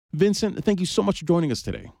Vincent, thank you so much for joining us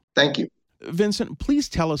today. Thank you. Vincent, please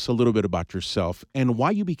tell us a little bit about yourself and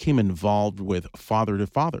why you became involved with Father to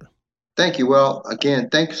Father. Thank you. Well, again,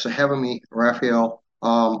 thanks for having me, Rafael.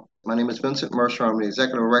 My name is Vincent Mercer. I'm the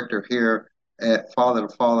executive director here at Father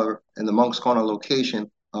to Father in the Moncks Corner location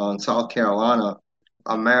in South Carolina.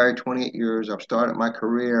 I'm married 28 years. I've started my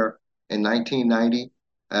career in 1990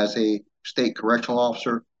 as a state correctional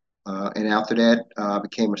officer. And after that, I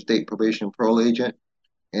became a state probation and parole agent.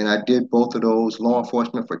 And I did both of those, law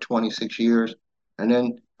enforcement for 26 years. And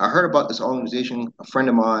then I heard about this organization. A friend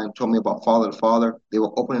of mine told me about Father to Father. They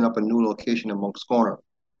were opening up a new location in Moncks Corner.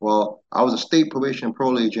 Well, I was a state probation and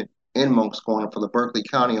parole agent in Moncks Corner for the Berkeley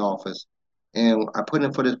County office. And I put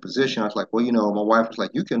in for this position. I was like, well, my wife was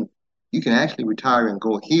like, you can actually retire and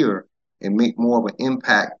go here and make more of an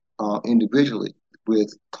impact individually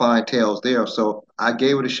with clientels there. So I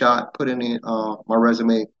gave it a shot, put in my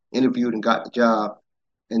resume, interviewed, and got the job.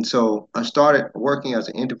 And so I started working as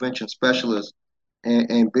an intervention specialist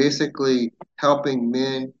and basically helping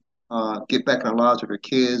men get back in the lives of their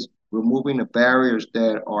kids, removing the barriers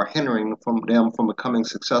that are hindering them from becoming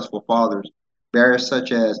successful fathers. Barriers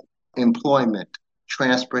such as employment,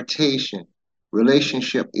 transportation,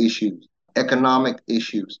 relationship issues, economic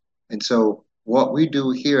issues. And so what we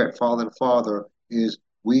do here at Father to Father is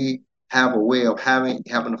we have a way of having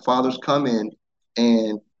the fathers come in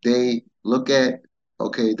and they look at,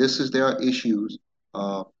 okay, this is their issues.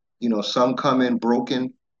 Some come in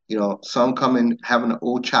broken, some come in having an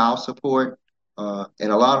old child support.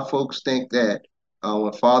 And a lot of folks think that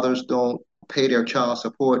when fathers don't pay their child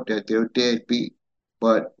support, that they're deadbeat.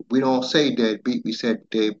 But we don't say deadbeat, we said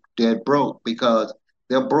dead broke because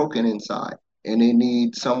they're broken inside and they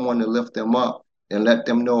need someone to lift them up and let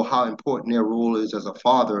them know how important their role is as a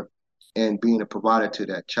father and being a provider to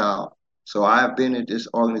that child. So I've been at this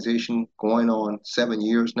organization going on 7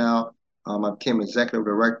 years now. I became executive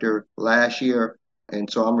director last year, and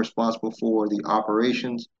so I'm responsible for the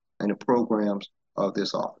operations and the programs of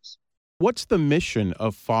this office. What's the mission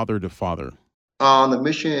of Father to Father? The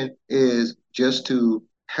mission is just to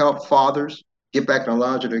help fathers get back in the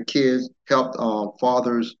lives of their kids, help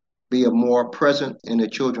fathers be a more present in their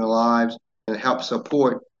children's lives, and help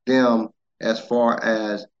support them as far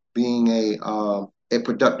as being a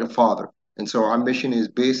productive father. And so our mission is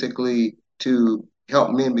basically to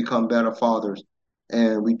help men become better fathers.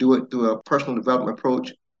 And we do it through a personal development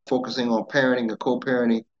approach, focusing on parenting and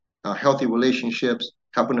co-parenting, healthy relationships,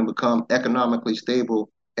 helping them become economically stable.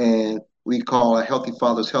 And we call a Healthy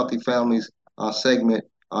Fathers, Healthy Families segment,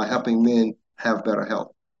 helping men have better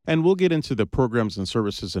health. And we'll get into the programs and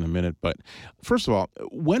services in a minute. But first of all,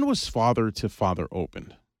 when was Father to Father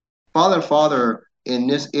opened? Father to Father in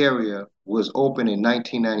this area was opened in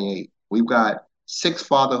 1998. We've got 6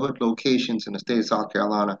 fatherhood locations in the state of South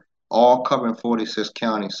Carolina, all covering 46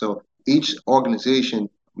 counties. So each organization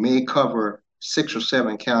may cover 6 or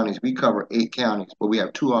 7 counties. We cover 8 counties, but we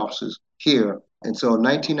have 2 offices here. And so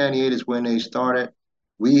 1998 is when they started.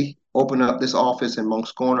 We opened up this office in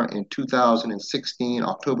Moncks Corner in 2016,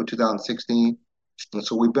 October 2016. And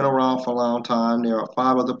so we've been around for a long time. There are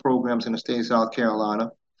 5 other programs in the state of South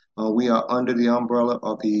Carolina. We are under the umbrella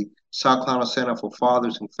of the South Carolina Center for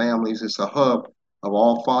Fathers and Families. It's a hub of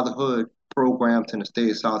all fatherhood programs in the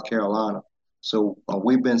state of South Carolina. So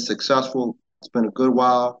we've been successful. It's been a good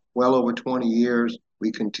while, well over 20 years.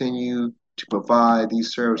 We continue to provide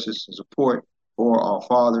these services and support for our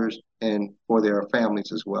fathers and for their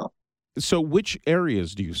families as well. So which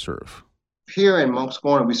areas do you serve? Here in Moncks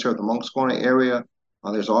Corner, we serve the Moncks Corner area.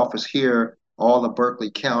 There's an office here, all of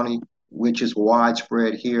Berkeley County, which is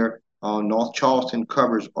widespread here. North Charleston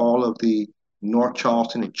covers all of the North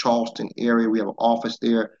Charleston and Charleston area. We have an office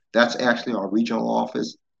there. That's actually our regional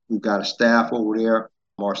office. We've got a staff over there.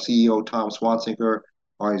 Our CEO, Tom Swansinger,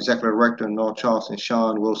 our executive director in North Charleston,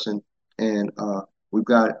 Sean Wilson, and we've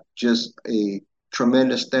got just a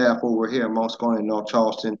tremendous staff over here in Moncks Corner and North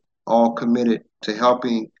Charleston, all committed to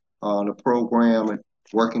helping the program and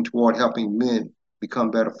working toward helping men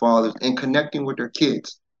become better fathers and connecting with their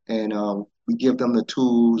kids. And we give them the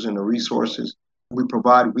tools and the resources. We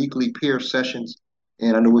provide weekly peer sessions.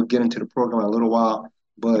 And I know we'll get into the program in a little while,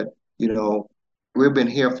 but, we've been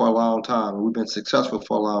here for a long time. We've been successful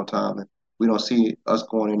for a long time, and we don't see us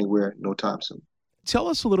going anywhere no time soon. Tell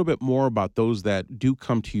us a little bit more about those that do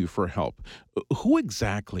come to you for help. Who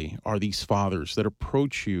exactly are these fathers that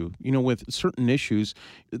approach you, with certain issues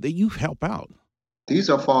that you help out? These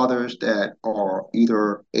are fathers that are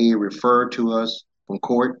either referred to us from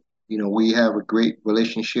court. We have a great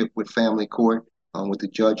relationship with family court, with the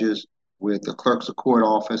judges, with the clerks of court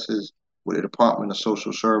offices, with the Department of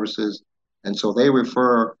Social Services. And so they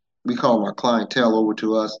refer we call them our clientele over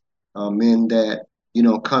to us, men that,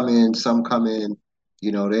 come in, some come in,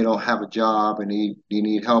 they don't have a job and they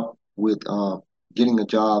need help with getting a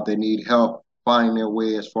job. They need help finding their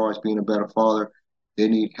way as far as being a better father. They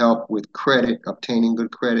need help with credit, obtaining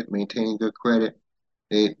good credit, maintaining good credit.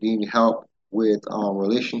 They need help with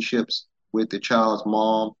relationships with the child's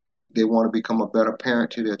mom. They want to become a better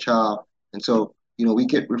parent to their child. And so, we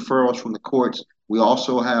get referrals from the courts. We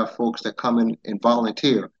also have folks that come in and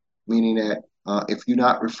volunteer, meaning that if you're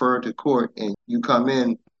not referred to court and you come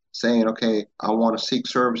in saying, okay, I want to seek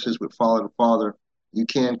services with father to father, you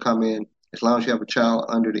can come in as long as you have a child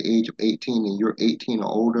under the age of 18 and you're 18 or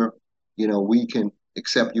older. We can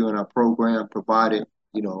accept you in our program, provided,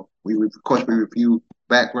 of course, we review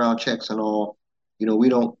background checks and all. We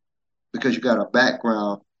don't, because you got a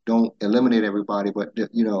background, don't eliminate everybody, but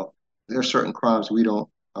there are certain crimes we don't,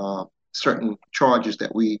 certain charges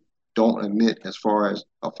that we don't admit as far as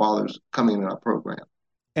our fathers coming in our program.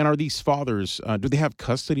 And are these fathers, do they have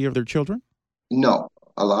custody of their children? No,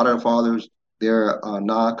 a lot of the fathers, they're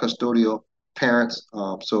non-custodial parents.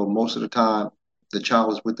 So most of the time, the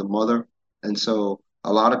child is with the mother. And so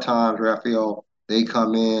a lot of times, Raphael, they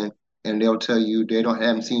come in and they'll tell you they don't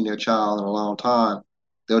haven't seen their child in a long time.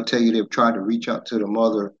 They'll tell you they've tried to reach out to the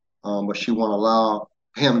mother, but she won't allow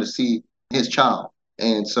him to see his child.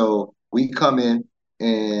 And so we come in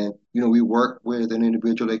and we work with an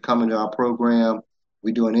individual. They come into our program.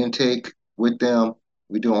 We do an intake with them.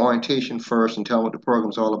 We do an orientation first and tell them what the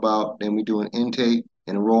program's all about. Then we do an intake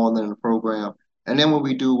and enroll them in the program. And then what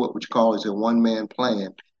we do, what we call is a one-man plan,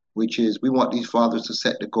 which is we want these fathers to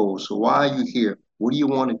set the goals. So why are you here? What do you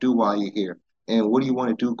want to do while you're here? And what do you want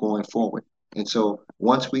to do going forward? And so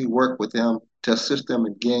once we work with them to assist them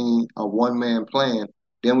in gaining a one-man plan,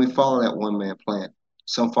 then we follow that one-man plan.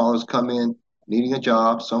 Some fathers come in needing a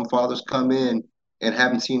job. Some fathers come in and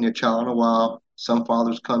haven't seen their child in a while. Some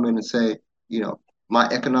fathers come in and say, my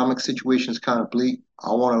economic situation is kind of bleak. I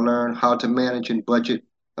want to learn how to manage and budget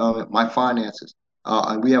my finances.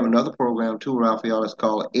 And we have another program too, Rafael, it's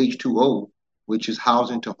called H2O, which is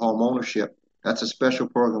housing to home ownership. That's a special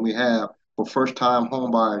program we have for first-time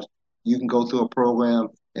home buyers. You can go through a program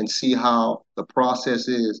and see how the process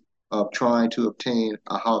is of trying to obtain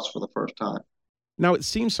a house for the first time. Now, it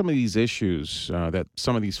seems some of these issues that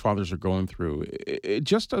some of these fathers are going through, it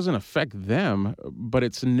just doesn't affect them, but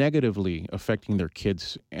it's negatively affecting their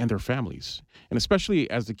kids and their families, and especially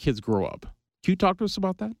as the kids grow up. Can you talk to us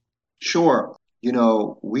about that? Sure.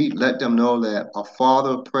 We let them know that a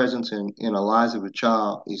father presence in the lives of a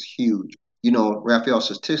child is huge. Raphael,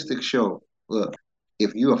 statistics show, look,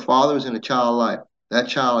 if you are fathers in a child's life, that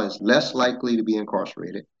child is less likely to be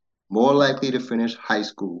incarcerated, more likely to finish high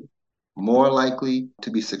school, more likely to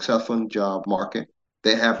be successful in the job market.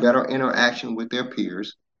 They have better interaction with their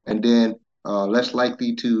peers, and then less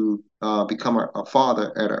likely to become a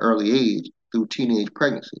father at an early age through teenage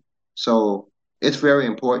pregnancy. So it's very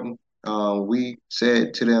important. We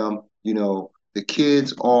said to them, the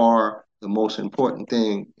kids are the most important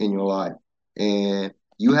thing in your life, and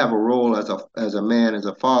you have a role as a man, as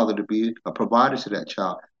a father, to be a provider to that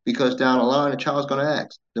child. Because down the line, the child's going to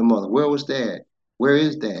ask the mother, "Where was dad? Where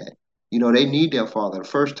is dad?" They need their father. The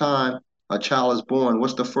first time a child is born,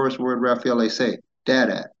 what's the first word, Raphael, they say?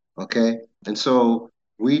 Dada. Okay, and so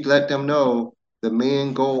we let them know the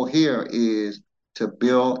main goal here is to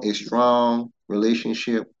build a strong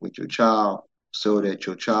relationship with your child so that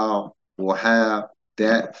your child will have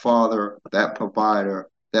that father, that provider,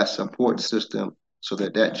 that support system so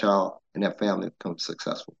that that child and that family becomes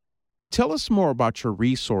successful. Tell us more about your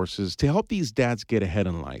resources to help these dads get ahead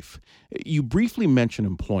in life. You briefly mentioned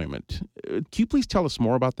employment. Can you please tell us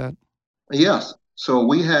more about that? Yes. So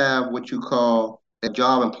we have what you call a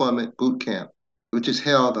job employment boot camp, which is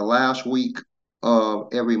held the last week of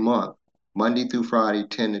every month, Monday through Friday,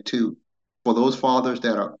 10 to 2, for those fathers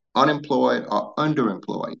that are unemployed or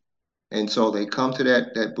underemployed. And so they come to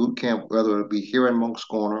that boot camp, whether it be here in Moncks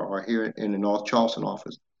Corner or here in the North Charleston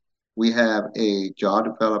office. We have a job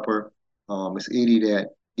developer, Miss Edie, that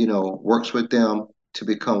works with them to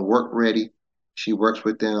become work ready. She works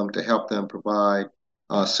with them to help them provide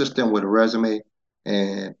assist them with a resume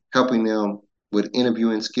and helping them with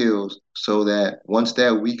interviewing skills so that once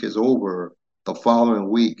that week is over, the following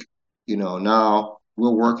week, now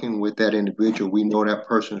we're working with that individual. We know that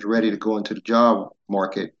person's ready to go into the job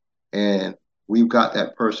market, and we've got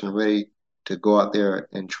that person ready to go out there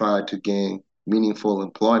and try to gain meaningful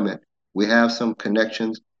employment. We have some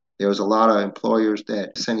connections. There's a lot of employers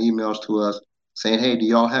that send emails to us saying, "Hey, do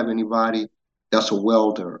y'all have anybody that's a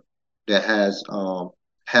welder that has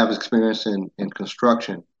have experience in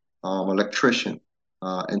construction, electrician?"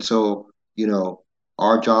 And so, you know,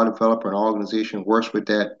 our job developer and organization works with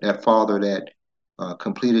that father that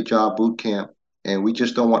completed job boot camp, and we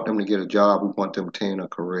just don't want them to get a job. We want them to obtain a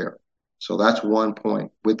career. So that's one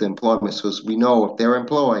point with employment. So we know if they're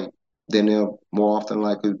employed, then they're more often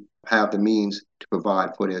likely have the means to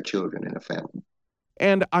provide for their children and their family.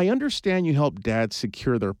 And I understand you help dads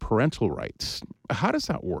secure their parental rights. How does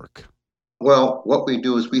that work? Well, what we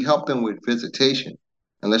do is we help them with visitation.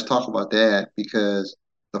 And let's talk about that because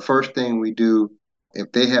the first thing we do,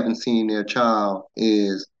 if they haven't seen their child,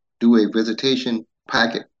 is do a visitation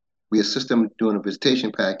packet. We assist them doing a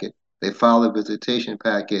visitation packet. They file a visitation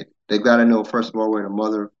packet. They've got to know, first of all, where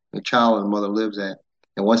the child and the mother lives at.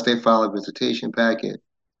 And once they file a visitation packet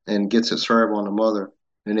and gets it served on the mother,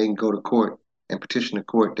 then they can go to court and petition the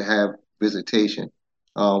court to have visitation.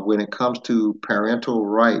 When it comes to parental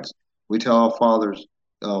rights, we tell our fathers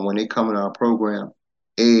when they come in our program,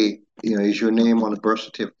 A, is your name on the birth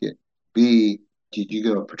certificate? B, did you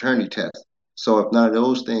get a paternity test? So if none of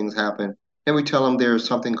those things happen, then we tell them there's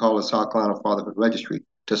something called a South Carolina Fatherhood Registry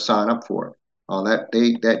to sign up for it.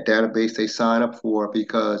 That database they sign up for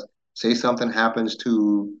because say something happens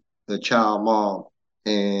to the child mom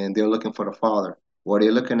and they're looking for the father, or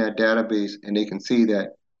they're looking at database and they can see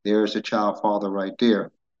that there's a child father right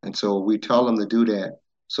there. And so we tell them to do that.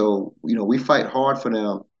 So, we fight hard for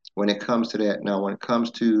them when it comes to that. Now, when it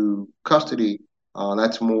comes to custody,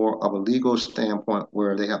 that's more of a legal standpoint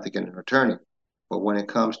where they have to get an attorney. But when it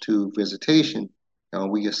comes to visitation,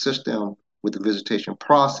 we assist them with the visitation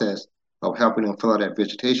process of helping them fill out that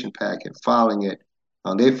visitation packet, filing it.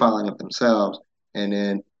 They filing it themselves, and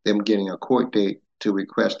then them getting a court date to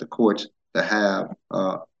request the courts to have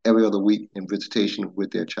every other week in visitation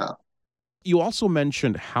with their child. You also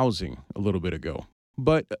mentioned housing a little bit ago,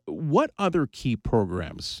 but what other key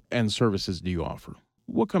programs and services do you offer?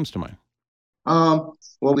 What comes to mind? Well,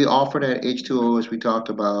 we offer that H2O as we talked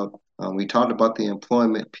about. We talked about the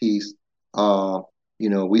employment piece. Uh,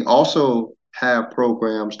 we also have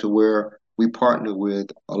programs to where we partner with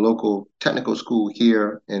a local technical school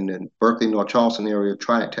here in the Berkeley, North Charleston area,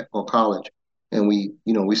 Trident Technical College, and we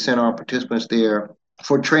send our participants there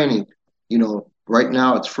for training. Right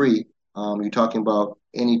now it's free. You're talking about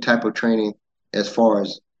any type of training as far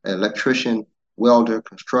as electrician, welder,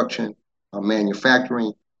 construction,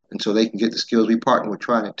 manufacturing, and so they can get the skills. We partner with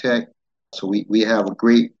Trident Tech, so we have a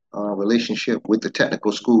great relationship with the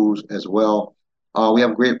technical schools as well. We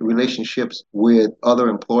have great relationships with other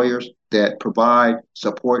employers that provide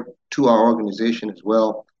support to our organization as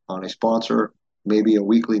well. They sponsor maybe a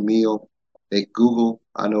weekly meal. They Google,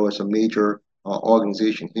 I know it's a major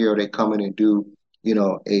organization here. They come in and do,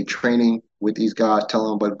 a training with these guys, tell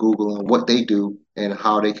them about Google and what they do and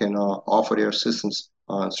how they can offer their assistance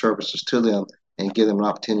services to them and give them an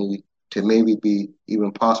opportunity to maybe be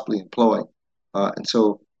even possibly employed. And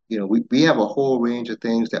so, we have a whole range of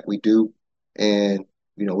things that we do. And,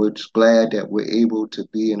 we're just glad that we're able to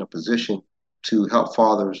be in a position to help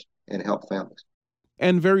fathers and help families.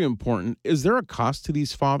 And very important, is there a cost to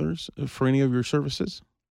these fathers for any of your services?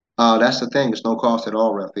 That's the thing. It's no cost at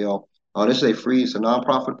all, Rafael. This is it's a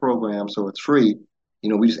nonprofit program, so it's free.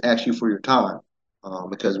 We just ask you for your time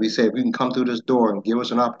because we say if you can come through this door and give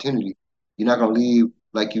us an opportunity, you're not going to leave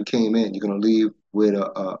like you came in. You're going to leave with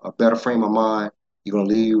a better frame of mind. You're going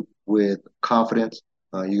to leave with confidence.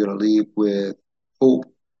 You're going to leave with hope,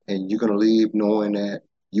 and you're going to leave knowing that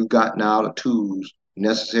you've got now the tools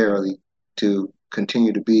necessarily to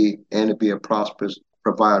continue to be a prosperous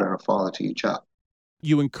provider and father to your child.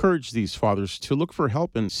 You encourage these fathers to look for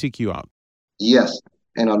help and seek you out. Yes,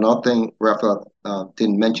 and another thing Rafael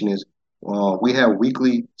didn't mention is we have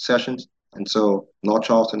weekly sessions, and so North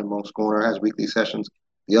Charleston and Moncks Corner has weekly sessions.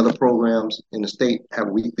 The other programs in the state have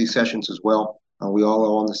weekly sessions as well. We all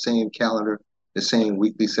are on the same calendar, the same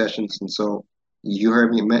weekly sessions, and so you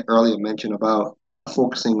heard me earlier mention about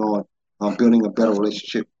focusing on building a better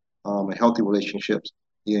relationship and healthy relationships.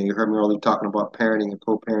 You heard me earlier talking about parenting and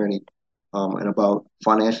co-parenting and about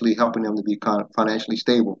financially helping them to be financially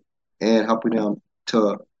stable and helping them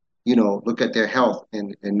to, look at their health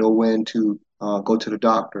and know when to go to the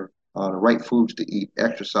doctor, the right foods to eat,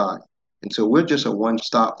 exercise. And so we're just a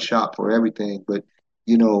one-stop shop for everything. But,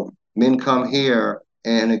 men come here,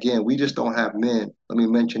 and again, we just don't have men. Let me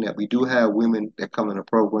mention that we do have women that come in the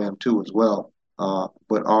program too as well.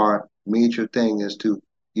 But our major thing is to,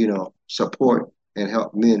 support and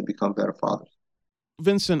help men become better fathers.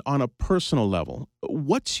 Vincent, on a personal level,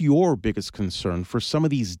 what's your biggest concern for some of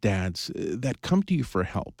these dads that come to you for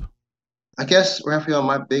help? I guess, Raphael,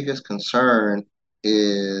 my biggest concern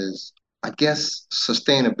is, I guess,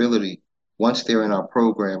 sustainability once they're in our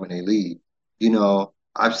program and they leave.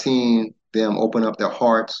 I've seen them open up their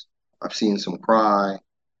hearts. I've seen some cry.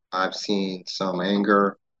 I've seen some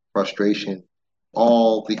anger, frustration,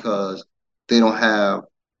 all because they don't have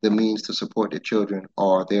the means to support their children,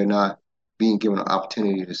 or they're not being given an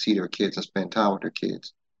opportunity to see their kids and spend time with their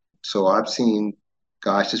kids. So I've seen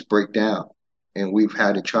guys just break down, and we've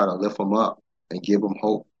had to try to lift them up and give them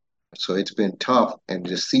hope. So it's been tough, and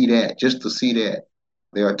just to see that,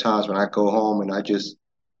 there are times when I go home and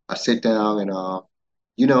I sit down and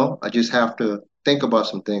I just have to think about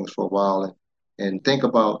some things for a while and think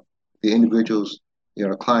about the individuals, the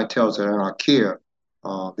clientels that are in our care.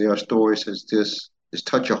 There are stories that just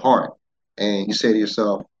touch your heart, and you say to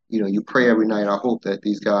yourself, you pray every night. I hope that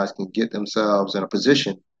these guys can get themselves in a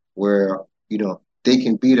position where they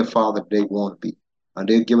can be the father they want to be, and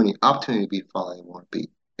they're given the opportunity to be the father they want to be,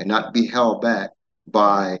 and not be held back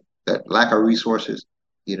by that lack of resources,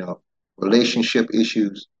 you know, relationship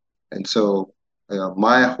issues, and so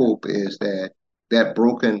my hope is that that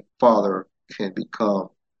broken father can become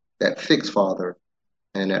that fixed father,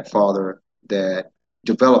 and that father that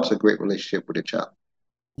develops a great relationship with a child.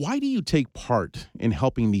 Why do you take part in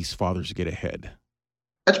helping these fathers get ahead?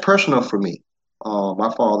 That's personal for me.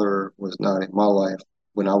 My father was not in my life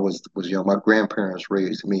when I was young. My grandparents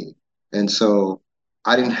raised me, and so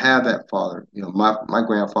I didn't have that father. My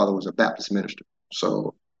grandfather was a Baptist minister,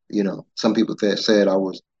 so some people said I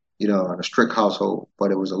was in a strict household,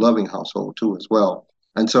 but it was a loving household too as well.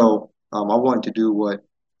 And so I wanted to do what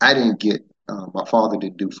I didn't get. My father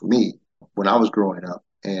didn't do for me when I was growing up,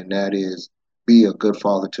 and that is be a good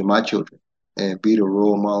father to my children and be the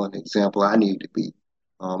role model and example I need to be.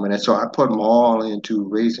 And so I put them all into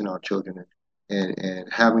raising our children and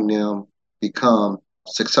having them become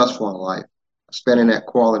successful in life, spending that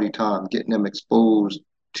quality time, getting them exposed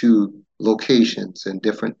to locations and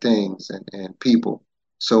different things and people.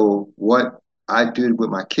 So what I did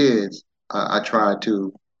with my kids, I tried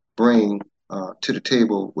to bring to the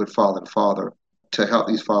table with father to father to help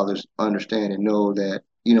these fathers understand and know that,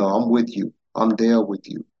 I'm with you. I'm there with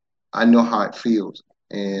you. I know how it feels.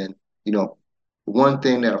 And, you know, one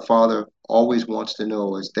thing that a father always wants to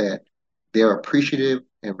know is that they're appreciative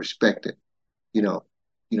and respected. You know,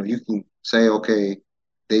 you can say, okay,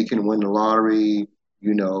 they can win the lottery,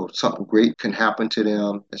 something great can happen to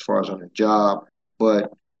them as far as on the job,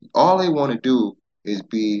 but all they want to do is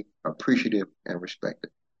be appreciative and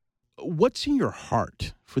respected. What's in your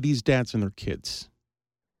heart for these dads and their kids?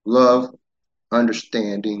 Love,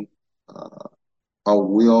 understanding, uh, a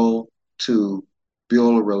will to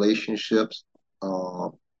build relationships,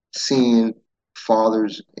 um, seeing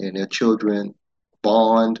fathers and their children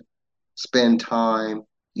bond, spend time,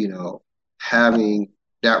 you know, having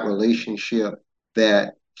that relationship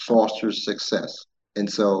that fosters success.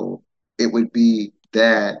 And so it would be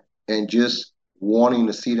that and just wanting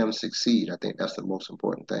to see them succeed. I think that's the most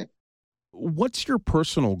important thing. What's your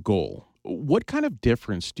personal goal? What kind of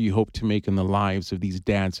difference do you hope to make in the lives of these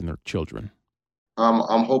dads and their children?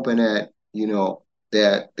 I'm hoping that,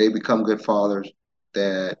 that they become good fathers,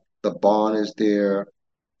 that the bond is there,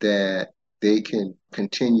 that they can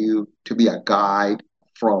continue to be a guide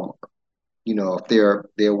from, if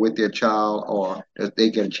they're with their child, or if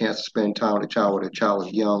they get a chance to spend time with a child when the child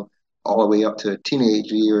is young, all the way up to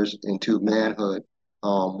teenage years into manhood,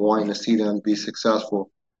 wanting to see them be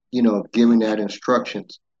successful, giving that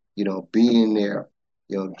instructions, being there,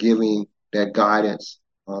 giving that guidance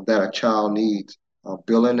that a child needs,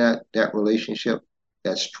 building that relationship,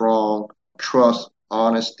 that strong trust,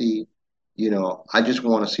 honesty. I just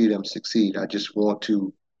want to see them succeed. I just want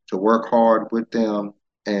to work hard with them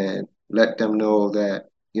and let them know that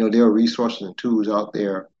there are resources and tools out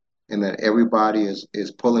there, and that everybody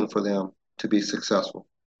is pulling for them to be successful.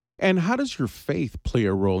 And how does your faith play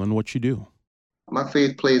a role in what you do? My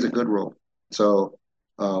faith plays a good role. So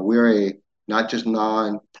we're a not just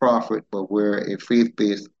non-profit, but we're a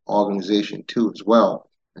faith-based organization too as well.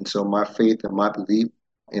 And so my faith and my belief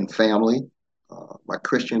in family, my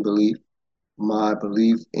Christian belief, my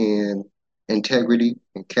belief in integrity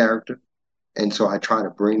and character, and so I try to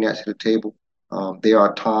bring that to the table. There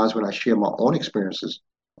are times when I share my own experiences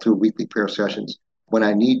through weekly prayer sessions when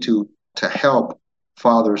I need to help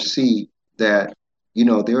fathers see that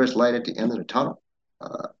there is light at the end of the tunnel.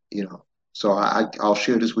 Uh, you know, so I'll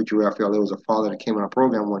share this with you, Rafael. There was a father that came in our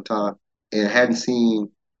program one time and hadn't seen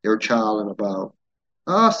their child in about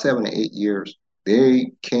 7 to 8 years.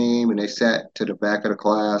 They came and they sat to the back of the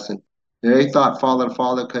class, and they thought father to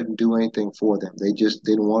father couldn't do anything for them. They just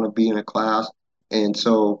didn't want to be in a class. And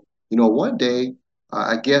so, one day,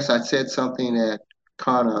 I guess I said something that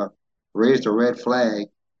kind of raised a red flag.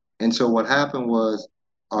 And so what happened was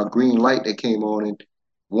a green light that came on. And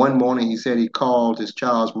one morning he said he called his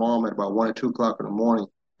child's mom at about 1 or 2 o'clock in the morning,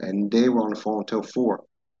 and they were on the phone until 4.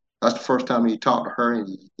 That's the first time he talked to her in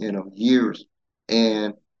years,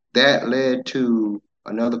 and that led to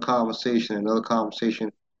another conversation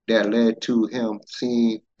that led to him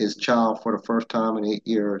seeing his child for the first time in 8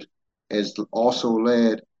 years. Has also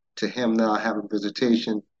led to him now having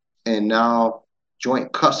visitation and now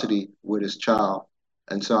joint custody with his child.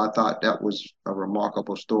 And so I thought that was a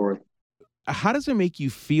remarkable story. How does it make you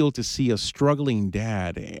feel to see a struggling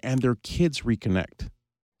dad and their kids reconnect?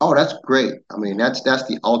 Oh, that's great. I mean, that's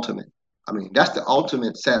the ultimate. I mean, that's the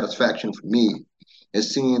ultimate satisfaction for me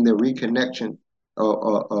is seeing the reconnection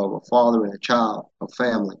of a father and a child, a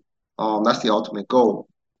family. That's the ultimate goal.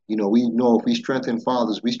 We know if we strengthen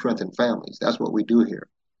fathers, we strengthen families. That's what we do here.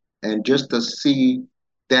 And just to see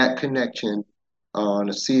that connection,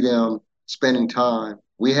 to see them spending time.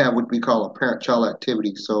 We have what we call a parent-child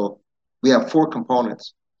activity. So we have 4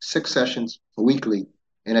 components, 6 sessions weekly,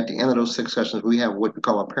 and at the end of those 6 sessions, we have what we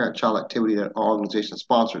call a parent-child activity that our organization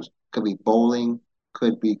sponsors. Could be bowling,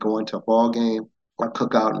 could be going to a ball game, or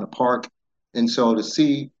cookout in the park. And so to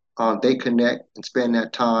see they connect and spend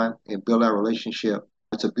that time and build that relationship,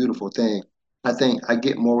 it's a beautiful thing. I think I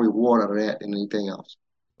get more reward out of that than anything else.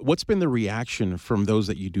 What's been the reaction from those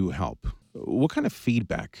that you do help? What kind of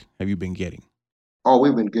feedback have you been getting? Oh,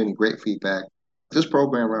 we've been getting great feedback. This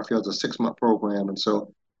program, Rafael, is a 6-month program. And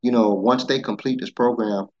so, once they complete this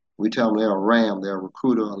program, we tell them they're a RAM, they're a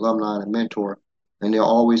recruiter, alumni, and mentor, and they're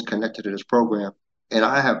always connected to this program. And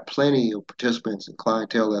I have plenty of participants and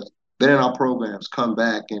clientele that's been in our programs, come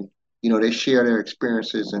back and, they share their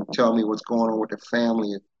experiences and tell me what's going on with their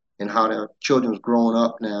family and how their children's growing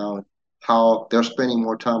up now and how they're spending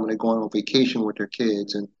more time when they're going on vacation with their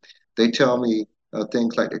kids. And they tell me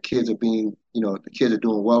things like the kids are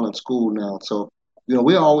doing well in school now. So,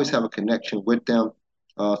 we always have a connection with them.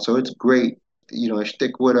 So it's great, they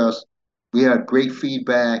stick with us. We had great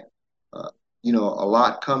feedback. A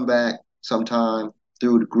lot come back sometime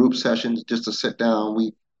through the group sessions just to sit down.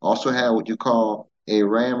 We also have what you call a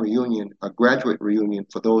RAM reunion, a graduate reunion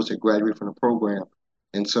for those that graduate from the program.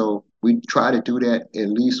 And so we try to do that at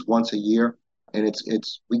least once a year. And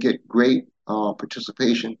we get great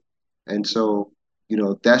participation. And so,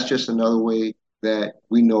 that's just another way that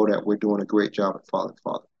we know that we're doing a great job at Father to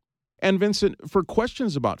Father. And Vincent, for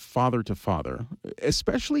questions about father to father,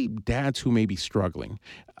 especially dads who may be struggling,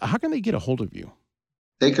 how can they get a hold of you?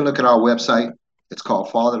 They can look at our website. It's called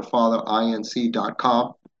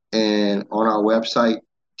fathertofatherinc.com. And on our website,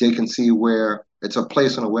 they can see where it's a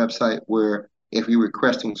place on the website where if you're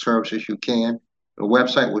requesting services, you can. The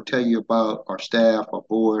website will tell you about our staff, our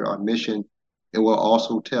board, our mission. It will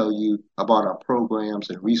also tell you about our programs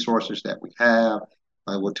and resources that we have.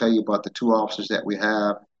 I will tell you about the 2 offices that we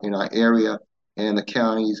have in our area and the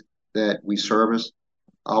counties that we service.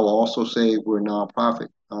 I will also say we're a nonprofit,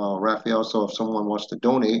 Rafael. So if someone wants to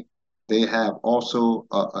donate, they have also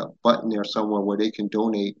a button there somewhere where they can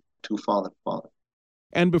donate to Father to Father.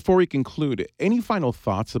 And before we conclude, any final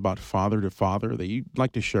thoughts about father to father that you'd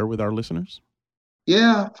like to share with our listeners?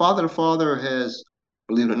 Yeah, Father to Father has,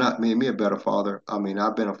 believe it or not, made me a better father. I mean,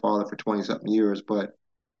 I've been a father for 20 something years, but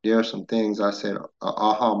there are some things I said,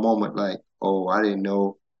 aha moment, like, oh, I didn't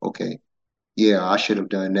know. Okay, yeah, I should have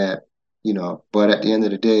done that, But at the end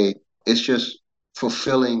of the day, it's just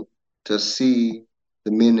fulfilling to see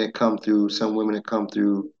the men that come through, some women that come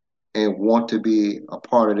through and want to be a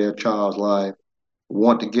part of their child's life,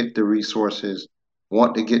 want to get the resources,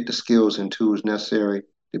 want to get the skills and tools necessary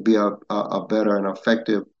to be a better and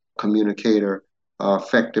effective communicator,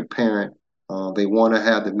 effective parent. They want to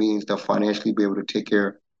have the means to financially be able to take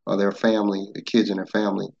care of their family, the kids in their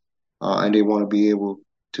family, and they want to be able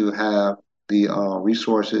to have the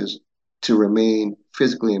resources to remain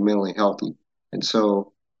physically and mentally healthy. And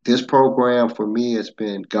so this program for me has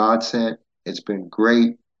been God sent. It's been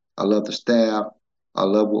great. I love the staff. I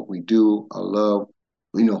love what we do. I love,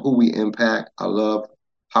 who we impact. I love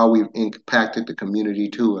how we've impacted the community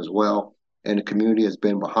too as well. And the community has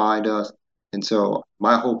been behind us. And so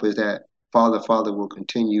my hope is that Father will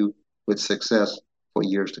continue with success for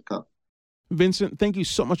years to come. Vincent, thank you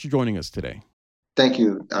so much for joining us today. Thank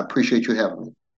you. I appreciate you having me.